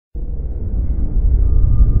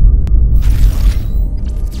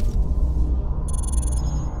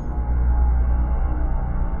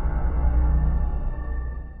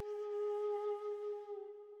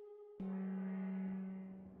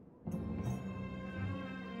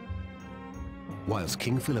Whilst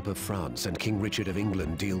King Philip of France and King Richard of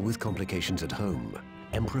England deal with complications at home,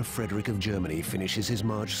 Emperor Frederick of Germany finishes his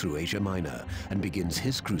march through Asia Minor and begins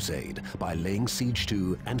his crusade by laying siege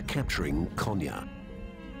to and capturing Konya.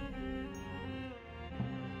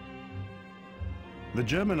 The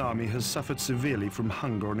German army has suffered severely from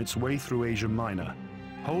hunger on its way through Asia Minor.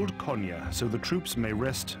 Hold Konya so the troops may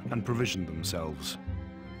rest and provision themselves.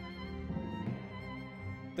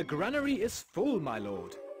 The granary is full, my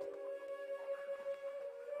lord.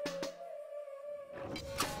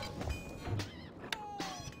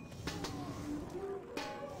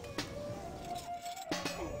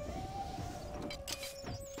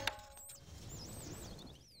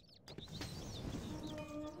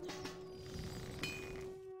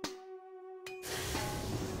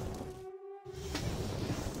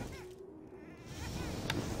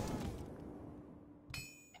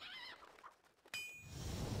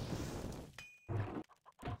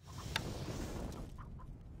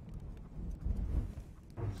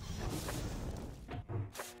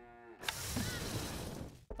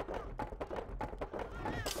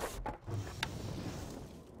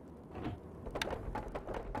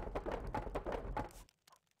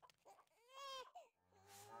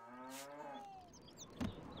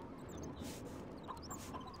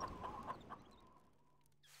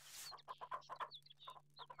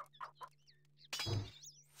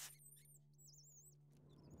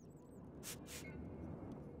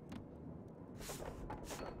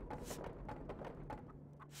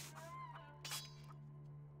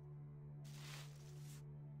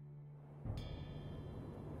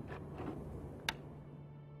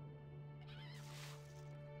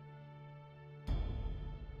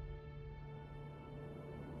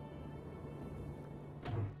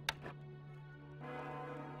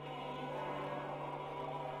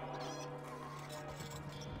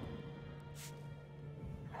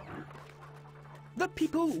 The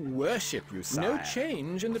people worship you, sire. No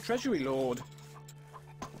change in the treasury, lord.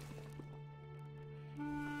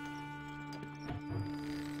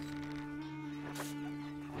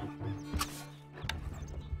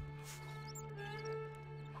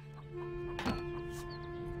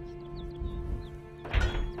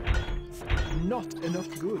 Not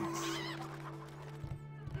enough goods.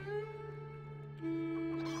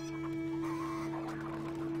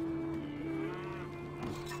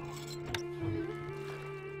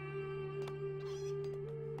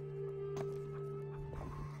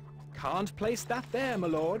 Can't place that there, my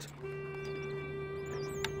lord.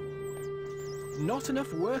 Not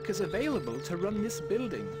enough workers available to run this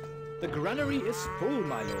building. The granary is full,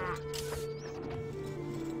 my lord.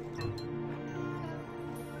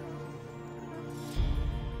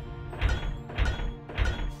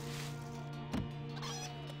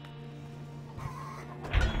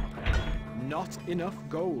 Not enough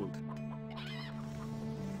gold.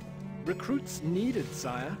 Recruits needed,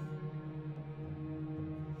 sire.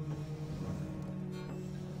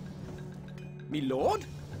 Me lord?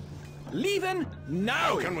 Leaving now!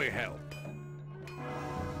 How can we help?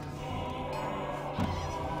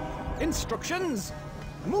 Instructions!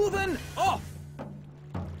 Moving off!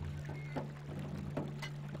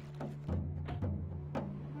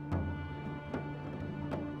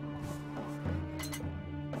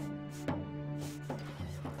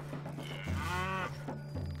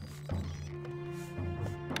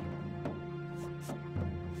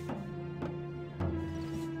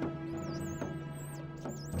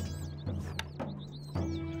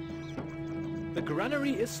 The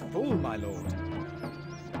granary is full, my lord.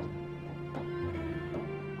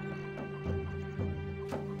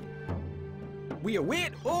 We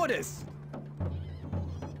await orders.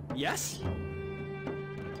 Yes?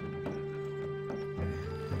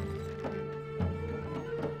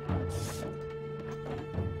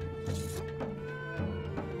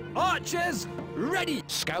 Archers, ready!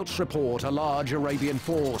 Scouts report a large Arabian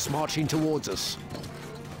force marching towards us.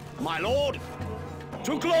 My lord,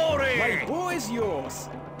 to glory! My bow is yours.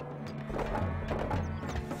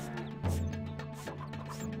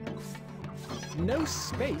 No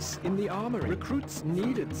space in the armory. Recruits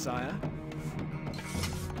needed, sire.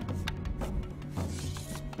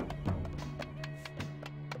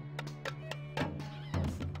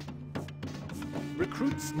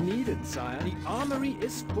 Recruits needed, sire. The armory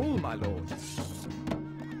is full, my lord.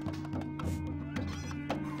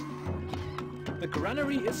 The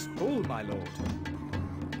granary is full, my lord.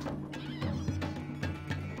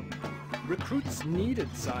 Recruits needed,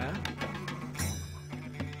 sire.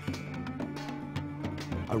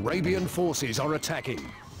 Arabian forces are attacking.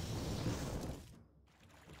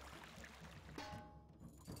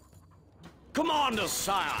 Commander,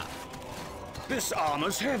 sire! This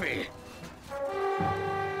armor's heavy.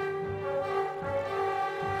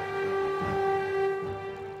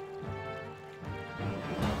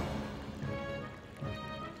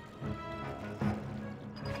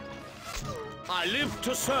 I live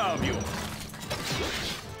to serve you.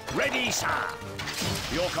 Ready, sir.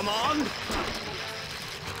 Your command?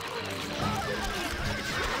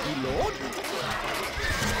 Lord?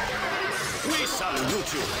 We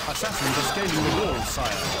salute you. Assassins are scaling the walls,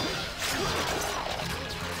 sire.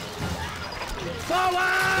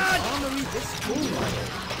 Forward! Armory is full, my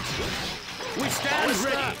lord. We stand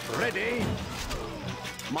ready. Ready.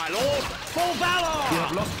 My lord, full valor! We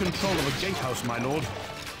have lost control of a gatehouse, my lord.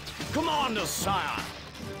 Commander, sire.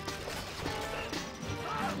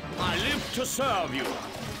 I live to serve you.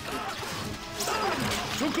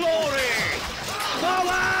 To glory!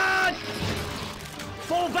 Forward!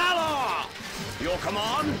 Full valor! Your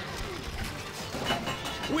command?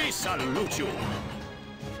 We salute you.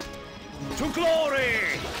 To glory!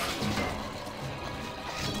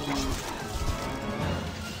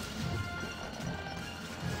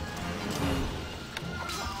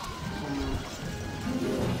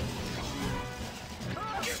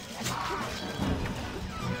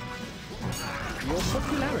 Your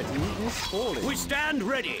popularity is falling. We stand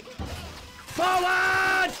ready.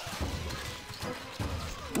 Forward!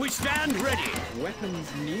 We stand ready.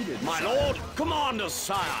 Weapons needed. My lord, commander,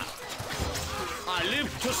 sire. I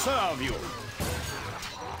live to serve you.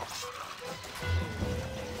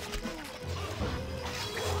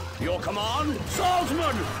 Your command,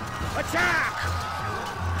 swordsman, attack!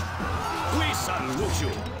 We salute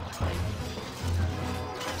you.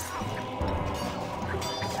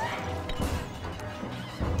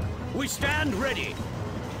 We stand ready.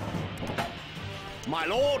 My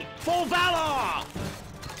lord, for valor!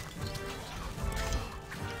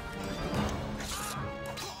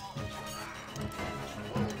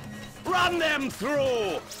 Run them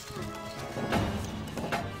through!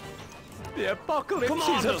 The apocalypse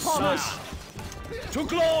Commander, is upon us! sir. To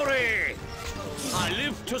glory! I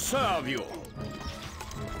live to serve you.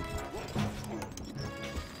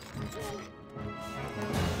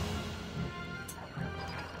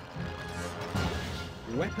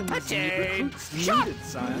 Weapons Attain. recruits Shot. needed,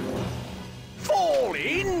 sire. Fall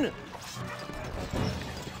in!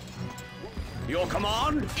 Your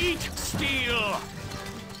command, eat steel!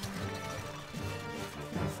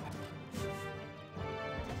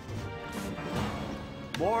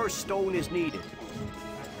 More stone is needed.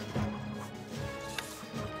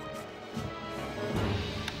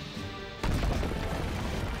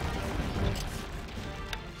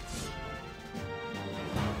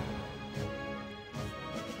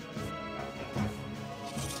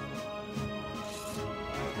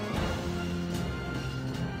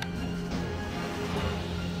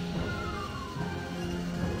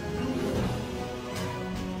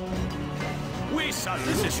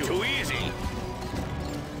 This is too easy.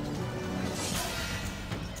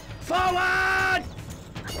 Forward!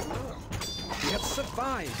 We have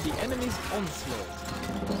survived the enemy's onslaught.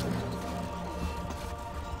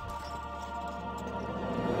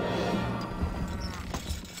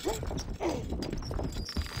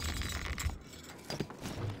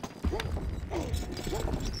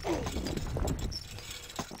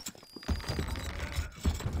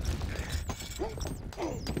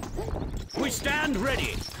 We stand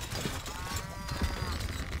ready.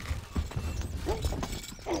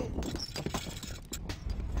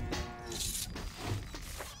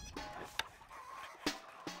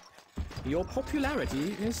 Your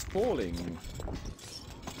popularity is falling.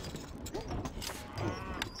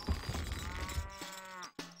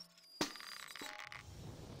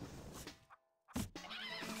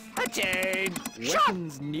 Attain!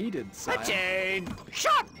 Weapons needed, sire. Attain!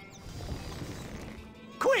 Shot!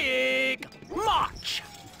 Quick! March!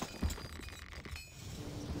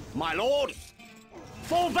 My lord,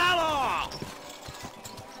 for valor!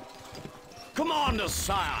 Commander,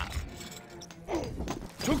 sire!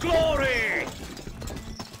 To glory!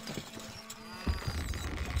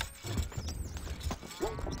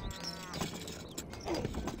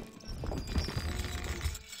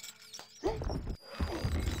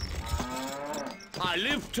 I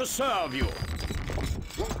live to serve you.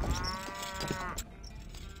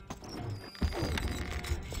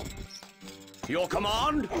 Your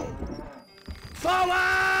command?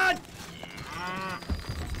 Forward!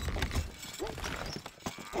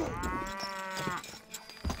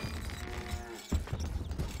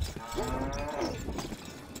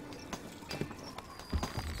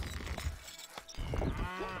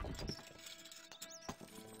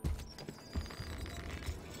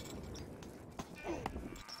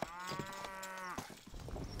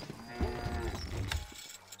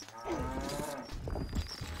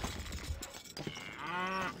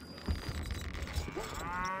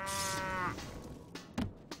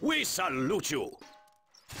 We salute you.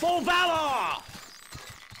 For valor!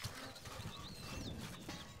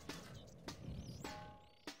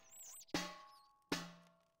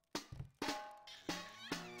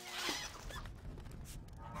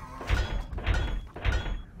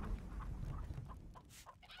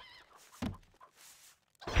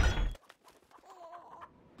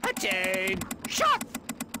 Attain! Shot!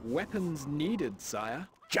 Weapons needed, sire.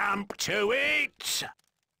 Jump to it!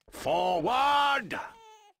 Forward!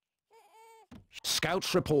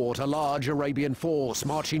 Scouts report a large Arabian force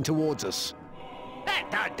marching towards us. At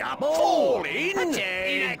the double! Fall in!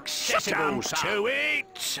 Inaccessible, jump to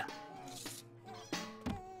it!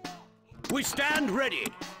 We stand ready!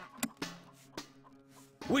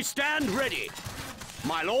 We stand ready!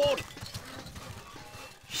 My lord!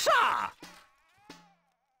 Sir!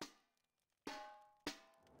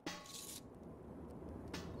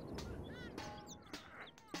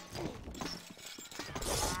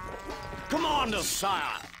 Commander,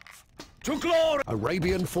 sire! To glory!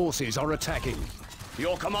 Arabian forces are attacking.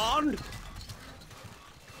 Your command?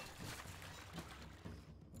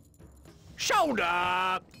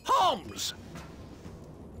 Shoulder! Arms!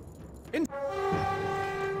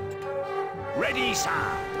 Ready,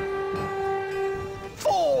 sir!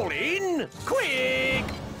 Fall in! Quick!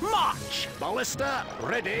 March! Ballista,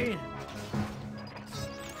 ready!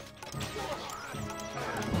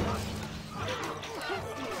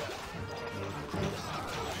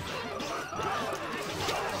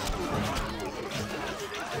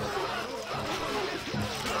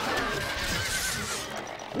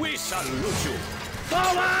 We salute you!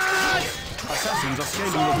 Forward! Assassins are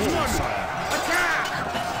scaling the wall, sire. Attack!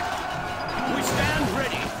 We stand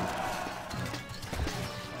ready!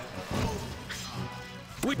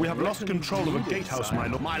 We have lost control of a gatehouse, my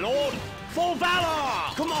lord. My lord, for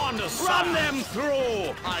valor! Commander, run them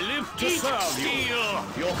through! I live to serve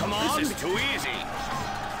you! Your command? This is too easy!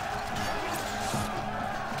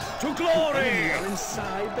 To glory! We are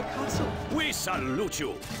inside the castle. We salute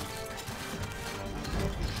you!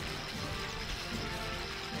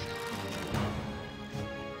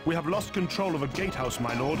 We have lost control of a gatehouse,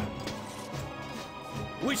 my lord.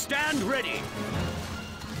 We stand ready!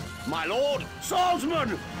 My lord,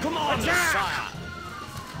 swordsman! Commander, sire!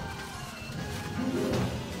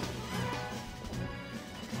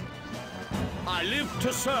 I live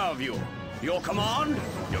to serve you. Your command?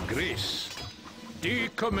 Your grace.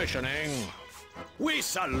 Decommissioning. We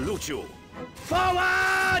salute you.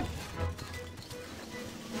 Forward!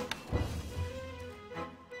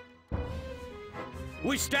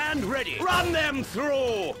 We stand ready. Run them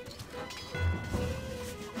through!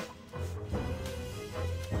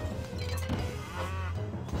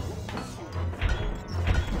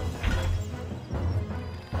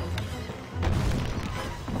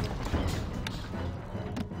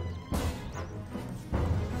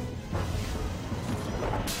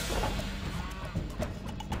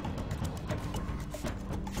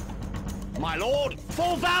 My lord,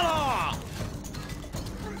 for valor!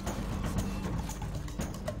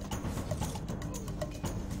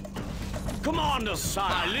 Commander,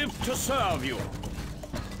 sire, I live to serve you.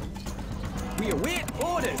 We await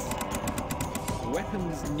orders.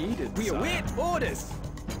 Weapons needed. We await orders.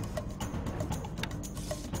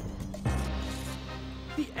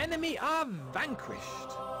 The enemy are vanquished.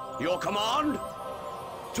 Your command?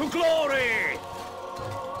 To glory!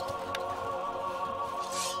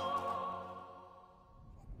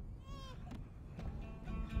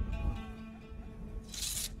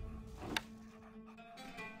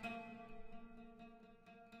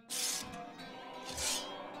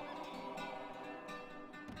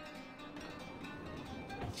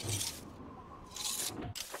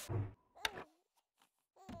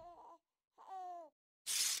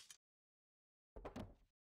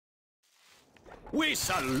 We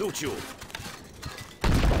salute you!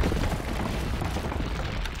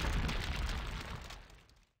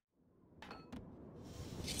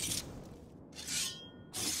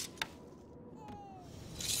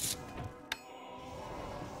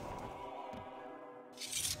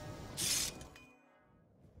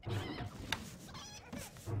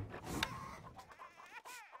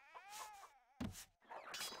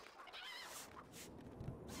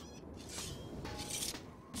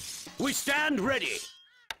 We stand ready!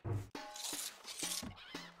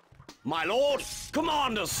 My lord,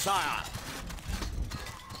 Commander, sire!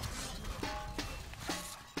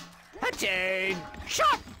 Attain!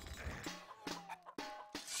 Shot!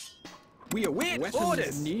 We await Weapons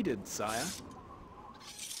orders. needed, sire.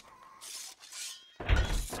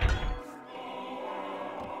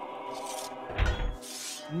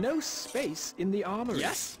 No space in the armory.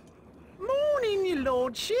 Yes. Morning, your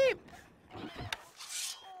lordship.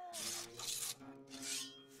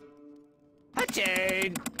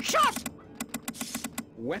 Attain! Shot!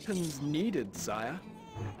 Weapons needed, sire.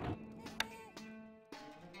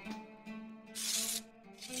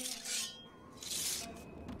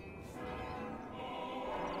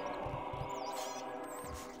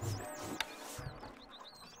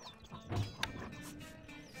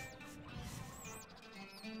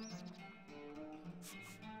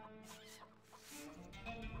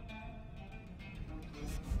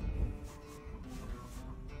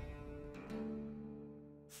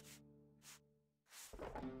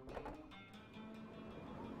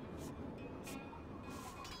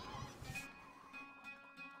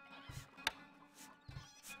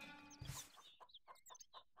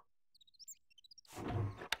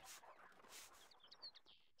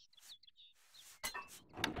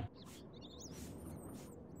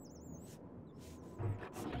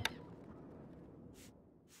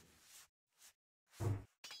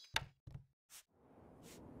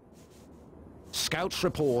 Scouts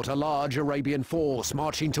report a large Arabian force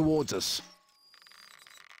marching towards us.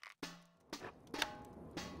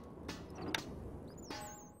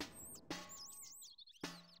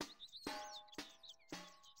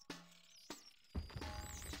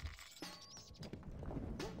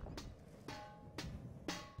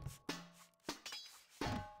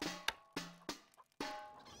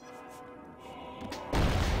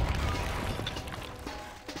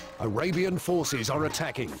 Arabian forces are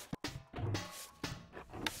attacking.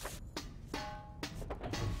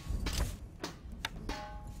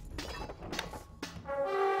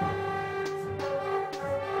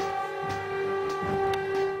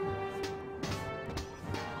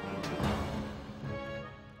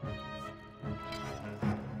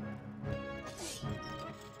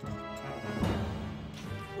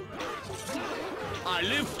 I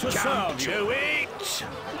live to serve you. To it!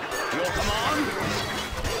 Your command?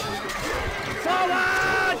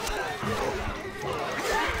 Forward!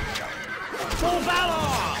 For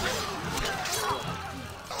valor!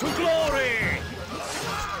 To glory!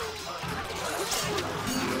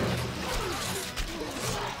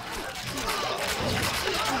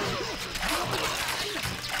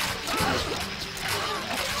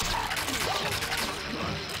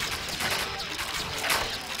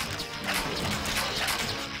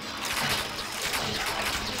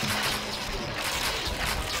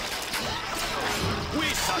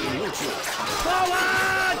 Salute you.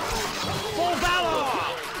 Forward! For valor!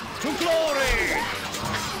 To glory!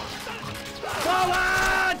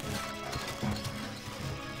 Forward!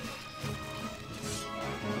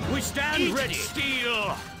 We stand ready.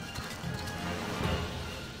 Steel!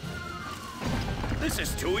 This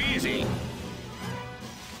is too easy.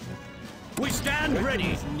 We stand ready.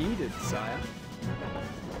 Weapons needed, sire.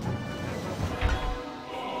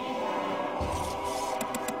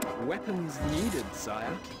 Weapons needed,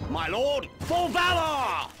 sire. My lord, for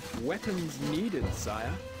valor! Weapons needed,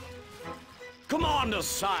 sire. Commander,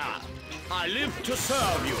 sire. I live to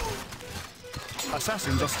serve you.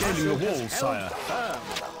 Assassins are scaling the walls, sire.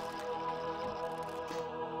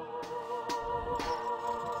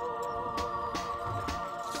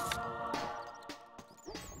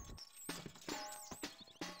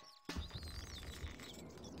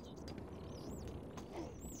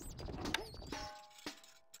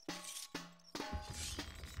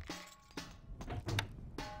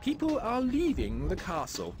 People are leaving the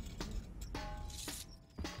castle.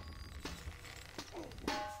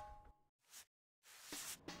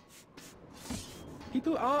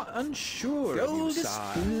 People are unsure of you, Gold is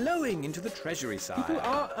sire. flowing into the treasury, sire. People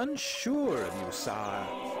are unsure of you, sire.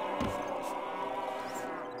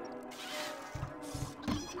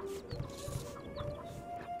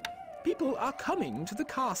 People are coming to the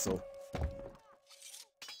castle.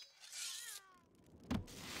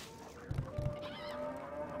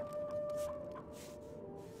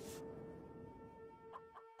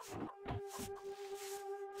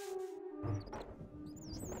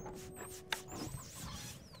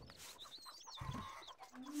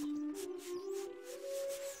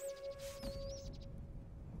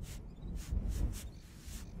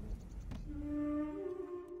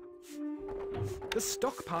 The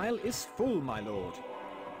stockpile is full, my lord.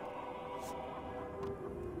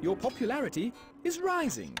 Your popularity is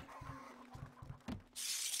rising.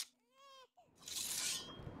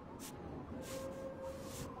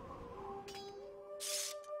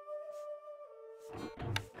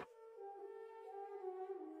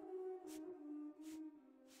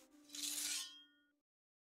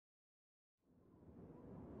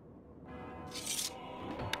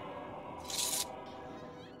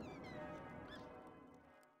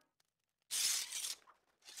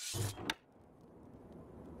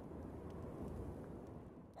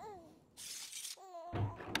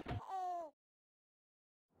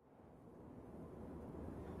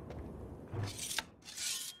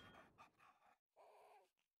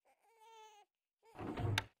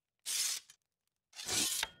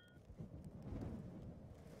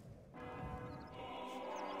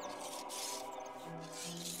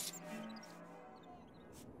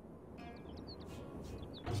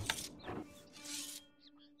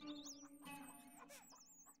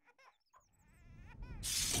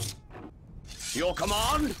 Your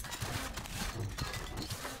command?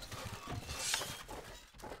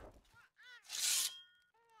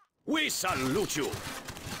 We salute you.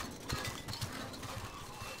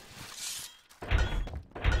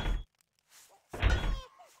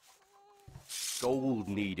 Gold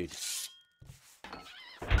needed.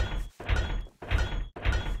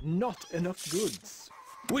 Not enough goods.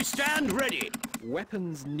 We stand ready.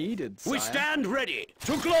 Weapons needed, sire. We stand ready.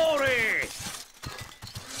 To glory!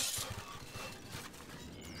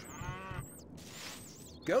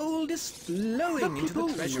 Gold is flowing into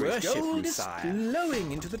the treasury. Gold is sire.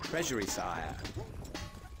 flowing into the treasury, sire.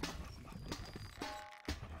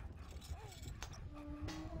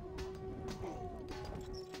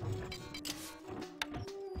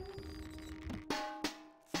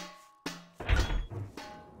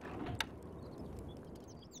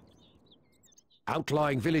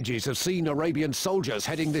 Outlying villages have seen Arabian soldiers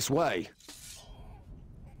heading this way.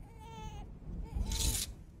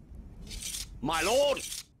 My lord!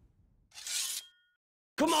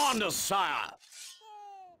 Commander, sire!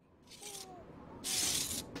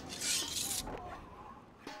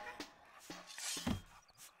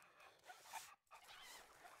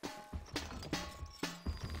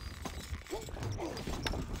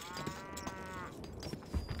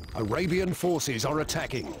 Arabian forces are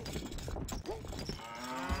attacking.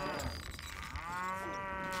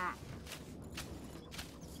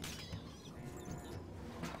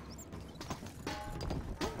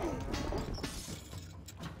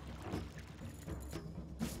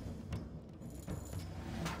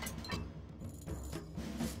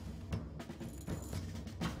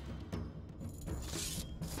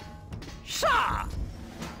 Sir!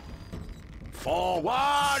 Forward!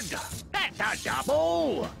 Let the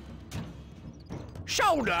double!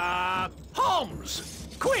 Shoulder! Arms!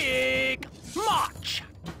 Quick! March!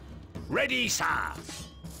 Ready, sir!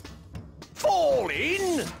 Fall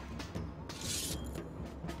in!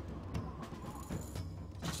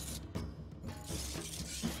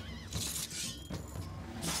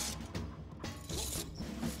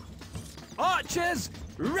 Archers,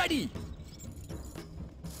 ready!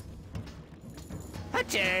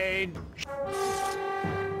 Attain!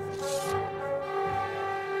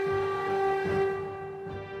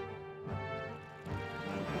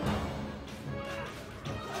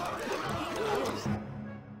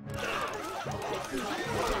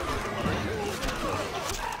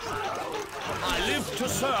 I live to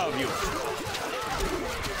serve you.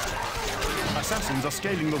 Assassins are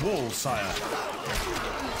scaling the walls, sire.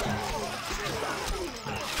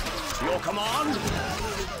 Your command?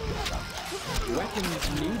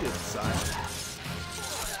 Weapons needed, sire.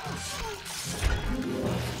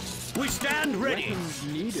 We stand ready. Weapons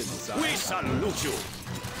needed, sire. We salute you.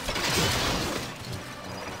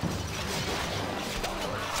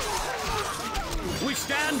 We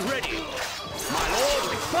stand ready. My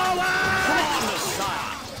lord, forward! Commander,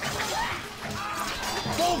 sire.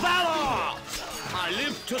 For valor! I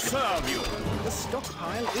live to serve you. The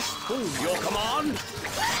stockpile is full. Your command?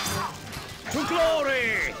 To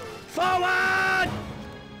glory! Forward!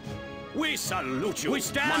 We salute you. We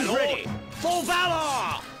stand ready. For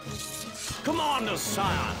valor! Commander,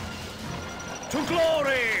 sire. To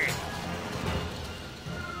glory!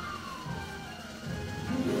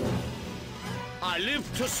 I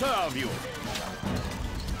live to serve you.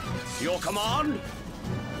 Your command?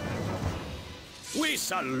 We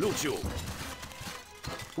salute you.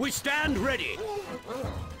 We stand ready.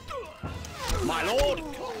 My lord,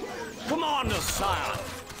 Commander, sire.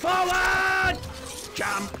 Forward!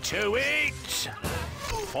 Jump to it!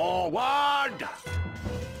 Forward!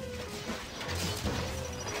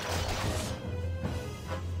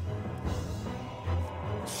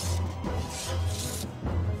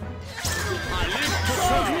 I live to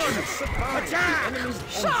serve you. Surprise! Attack! The enemy's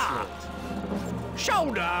Sir! onslaught.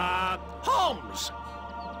 Shoulder! Arms!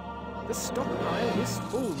 The stockpile is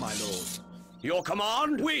full, my lord. Your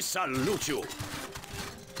command? We salute you.